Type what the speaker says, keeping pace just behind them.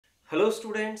Hello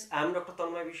students, I am Dr.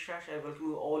 Tanmoy Biswas. I welcome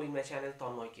you all in my channel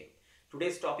tanmoyChem.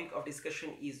 Today's topic of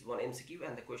discussion is one MCQ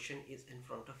and the question is in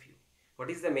front of you.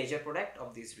 What is the major product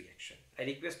of this reaction? I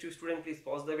request you students, please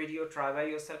pause the video, try by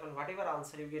yourself, and whatever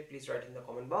answer you get, please write in the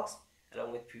comment box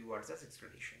along with few words as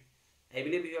explanation. I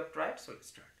believe you have tried, so let's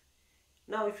start.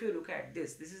 Now if you look at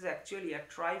this is actually a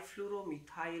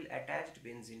trifluoromethyl attached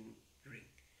benzene ring.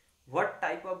 What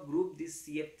type of group this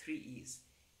CF3 is?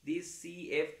 This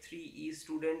CF3 is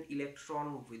student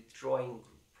electron withdrawing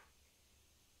group.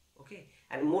 Okay,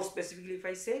 and more specifically if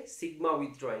I say sigma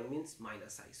withdrawing means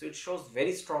minus I, so it shows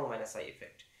very strong minus I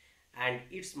effect, and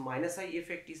its minus I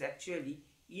effect is actually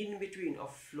in between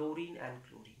of fluorine and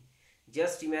chlorine.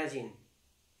 Just imagine,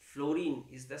 fluorine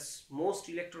is the most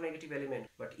electronegative element,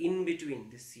 but in between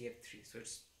this CF3, so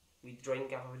its withdrawing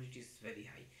capability is very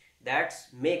high. That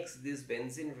makes this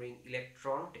benzene ring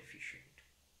electron deficient.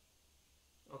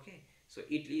 Okay, so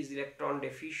it is electron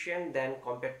deficient than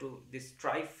compared to this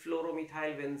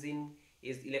trifluoromethyl benzene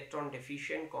is electron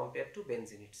deficient compared to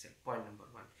benzene itself. Point number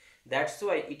one. That's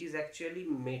why it is actually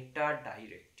meta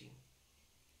directing.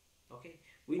 Okay,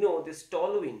 we know this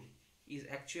toluene is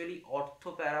actually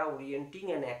orthopara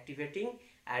orienting and activating,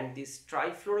 and this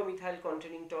trifluoromethyl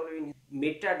containing toluene is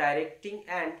meta directing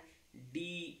and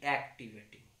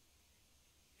deactivating.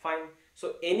 Fine.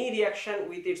 So any reaction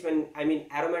with its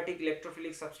aromatic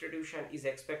electrophilic substitution is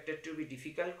expected to be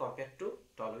difficult compared to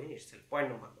toluene itself. Point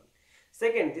number one.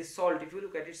 Second, this salt, if you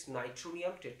look at its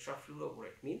nitronium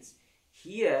tetrafluoroborate, means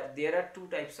here there are two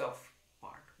types of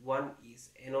part. One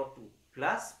is NO2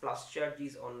 plus charge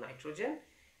is on nitrogen,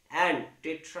 and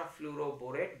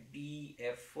tetrafluoroborate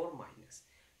BF4 minus.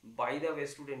 By the way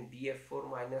student, BF4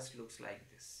 minus looks like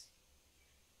this.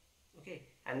 Okay,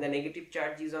 and the negative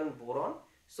charge is on boron.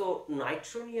 So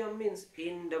nitronium means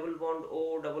N double bond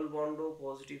O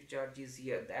positive charge is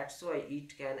here. That's why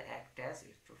it can act as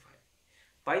electrophile.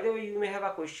 By the way, you may have a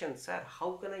question, sir,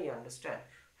 how can I understand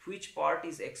which part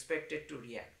is expected to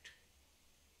react?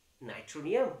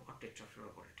 Nitronium or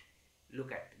tetrafluoroborate?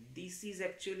 Look at, this is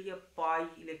actually a pi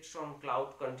electron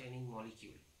cloud containing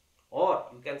molecule. Or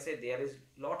you can say there is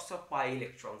lots of pi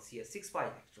electrons here, 6 pi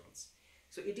electrons.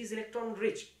 So it is electron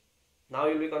rich. Now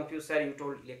you will be confused, sir, you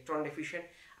told electron deficient.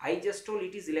 I just told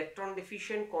it is electron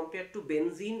deficient compared to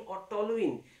benzene or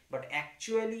toluene, but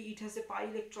actually it has a pi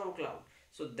electron cloud.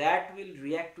 So that will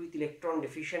react with electron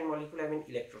deficient molecule,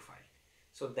 electrophile.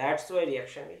 So that's why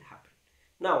reaction will happen.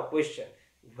 Now question,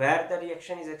 where the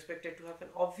reaction is expected to happen?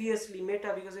 Obviously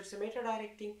meta, because it's a meta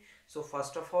directing. So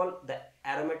first of all, the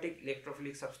aromatic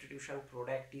electrophilic substitution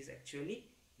product is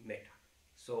actually meta.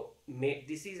 So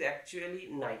this is actually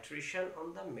nitration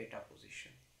on the meta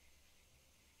position.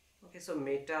 Okay, so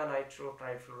meta nitro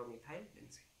trifluoromethyl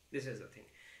benzene. This is the thing.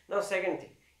 Now second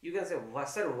thing, you can say,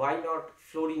 sir, why not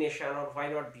fluorination or why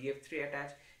not BF3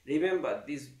 attached? Remember,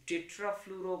 this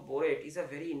tetrafluoroborate is a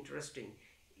very interesting.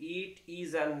 It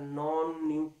is a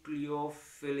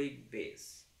non-nucleophilic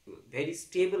base, very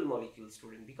stable molecule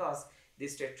student, because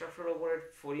this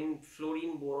tetrafluoroborate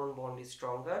fluorine boron bond is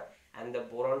stronger and the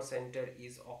boron center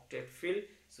is octet filled,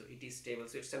 so it is stable.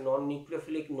 So it's a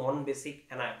non-nucleophilic, non-basic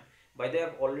anion. By the way, I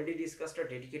have already discussed a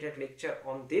dedicated lecture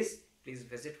on this. Please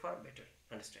visit for better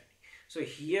understanding. So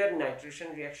here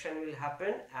nitration reaction will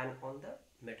happen and on the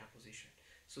meta position.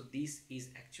 So this is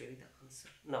actually the answer.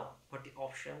 Now what the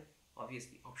option?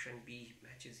 Obviously option B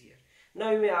matches here.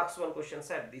 Now you may ask one question,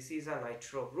 sir, this is a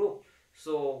nitro group,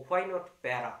 so why not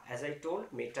para? As I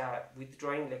told, meta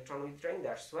withdrawing, electron withdrawing,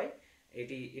 that's why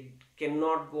it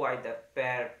cannot go either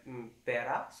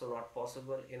para, so not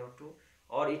possible, NO2,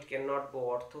 or it cannot go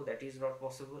ortho, that is not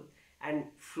possible. And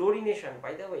fluorination,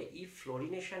 by the way, if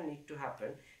fluorination need to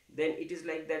happen, then it is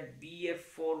like that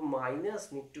BF4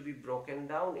 minus need to be broken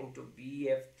down into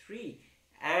BF3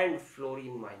 and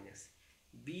fluorine minus.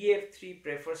 BF3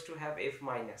 prefers to have F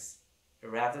minus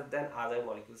rather than other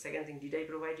molecules. Second thing, did I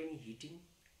provide any heating?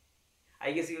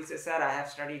 I guess you will say, sir, I have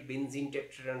studied benzene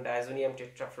tetra and diazonium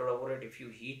tetrafluoroborate. If you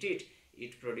heat it,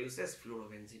 it produces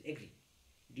fluorobenzene. Agree.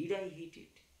 Did I heat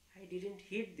it? I didn't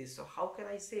heat this. So how can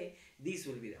I say this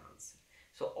will be the answer?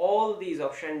 So all these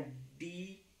options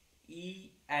D,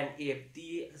 E and F,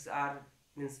 these are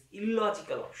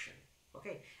illogical option.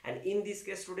 Okay, and in this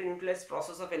case student utilize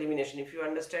process of elimination. If you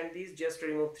understand these, just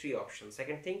remove 3 options.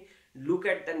 Second thing, look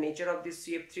at the nature of this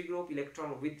CF3 group,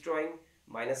 electron withdrawing,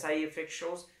 minus I effect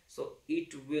shows, so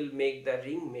it will make the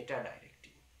ring meta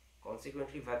directing.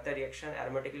 Consequently, what the reaction,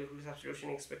 aromatic electrophilic substitution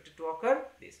expected to occur?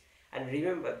 This. And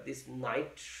remember, this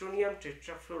nitronium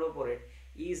tetrafluoroborate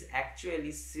is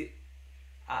actually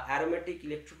aromatic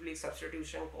electrophilic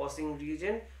substitution causing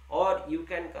reagent, or you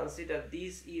can consider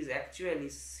this is actually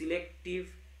selective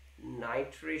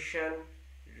nitration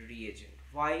reagent.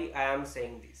 Why I am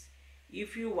saying this?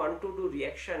 If you want to do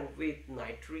reaction with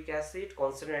nitric acid,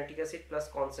 concentrated nitric acid plus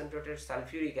concentrated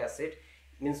sulfuric acid,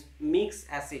 means mixed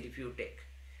acid if you take,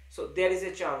 so there is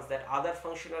a chance that other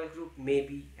functional group may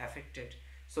be affected,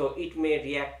 so it may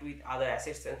react with other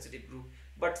acid sensitive group,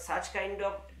 but such kind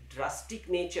of drastic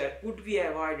nature could be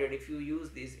avoided if you use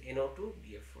this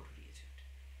NO2-BF4 reagent.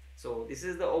 So this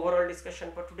is the overall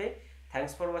discussion for today.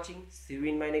 Thanks for watching. See you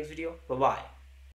in my next video. Bye bye.